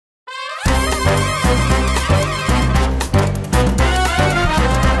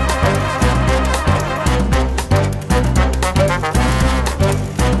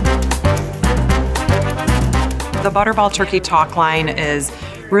The Butterball Turkey Talk-Line is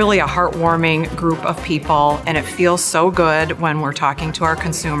really a heartwarming group of people, and it feels so good when we're talking to our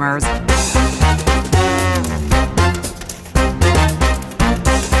consumers.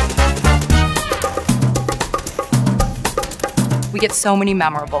 We get so many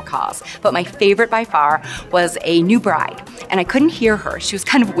memorable calls, but my favorite by far was a new bride, and I couldn't hear her. She was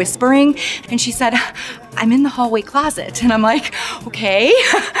kind of whispering, and she said, "I'm in the hallway closet." And I'm like, "Okay."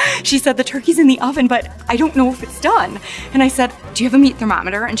 She said, "The turkey's in the oven, but I don't know if it's done." And I said, "Do you have a meat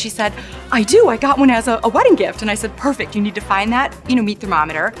thermometer?" And she said, "I do. I got one as a wedding gift." And I said, "Perfect. You need to find that, meat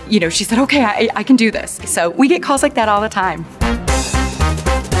thermometer." She said, "Okay, I can do this." So we get calls like that all the time.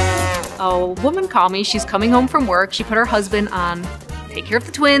 A woman called me. She's coming home from work. She put her husband on, take care of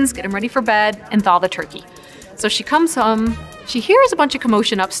the twins, get them ready for bed, and thaw the turkey. So she comes home. She hears a bunch of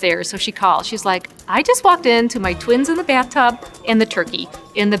commotion upstairs, so she calls. She's like, "I just walked into my twins in the bathtub and the turkey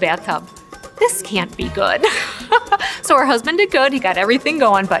in the bathtub. This can't be good." So her husband did good. He got everything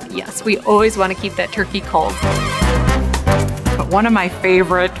going, but yes, we always want to keep that turkey cold. But one of my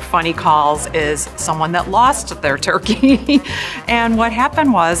favorite funny calls is someone that lost their turkey. And what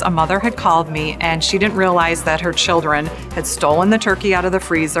happened was a mother had called me and she didn't realize that her children had stolen the turkey out of the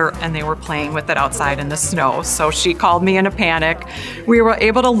freezer and they were playing with it outside in the snow. So she called me in a panic. We were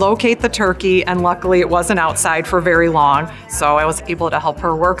able to locate the turkey and luckily it wasn't outside for very long. So I was able to help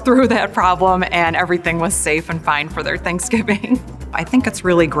her work through that problem and everything was safe and fine for their Thanksgiving. I think it's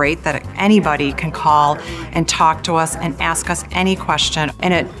really great that anybody can call and talk to us and ask us any question,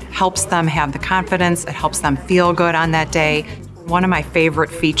 and it helps them have the confidence, it helps them feel good on that day. One of my favorite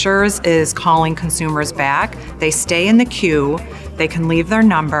features is calling consumers back. They stay in the queue, they can leave their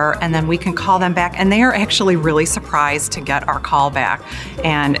number, and then we can call them back, and they are actually really surprised to get our call back,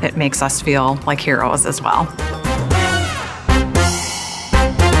 and it makes us feel like heroes as well.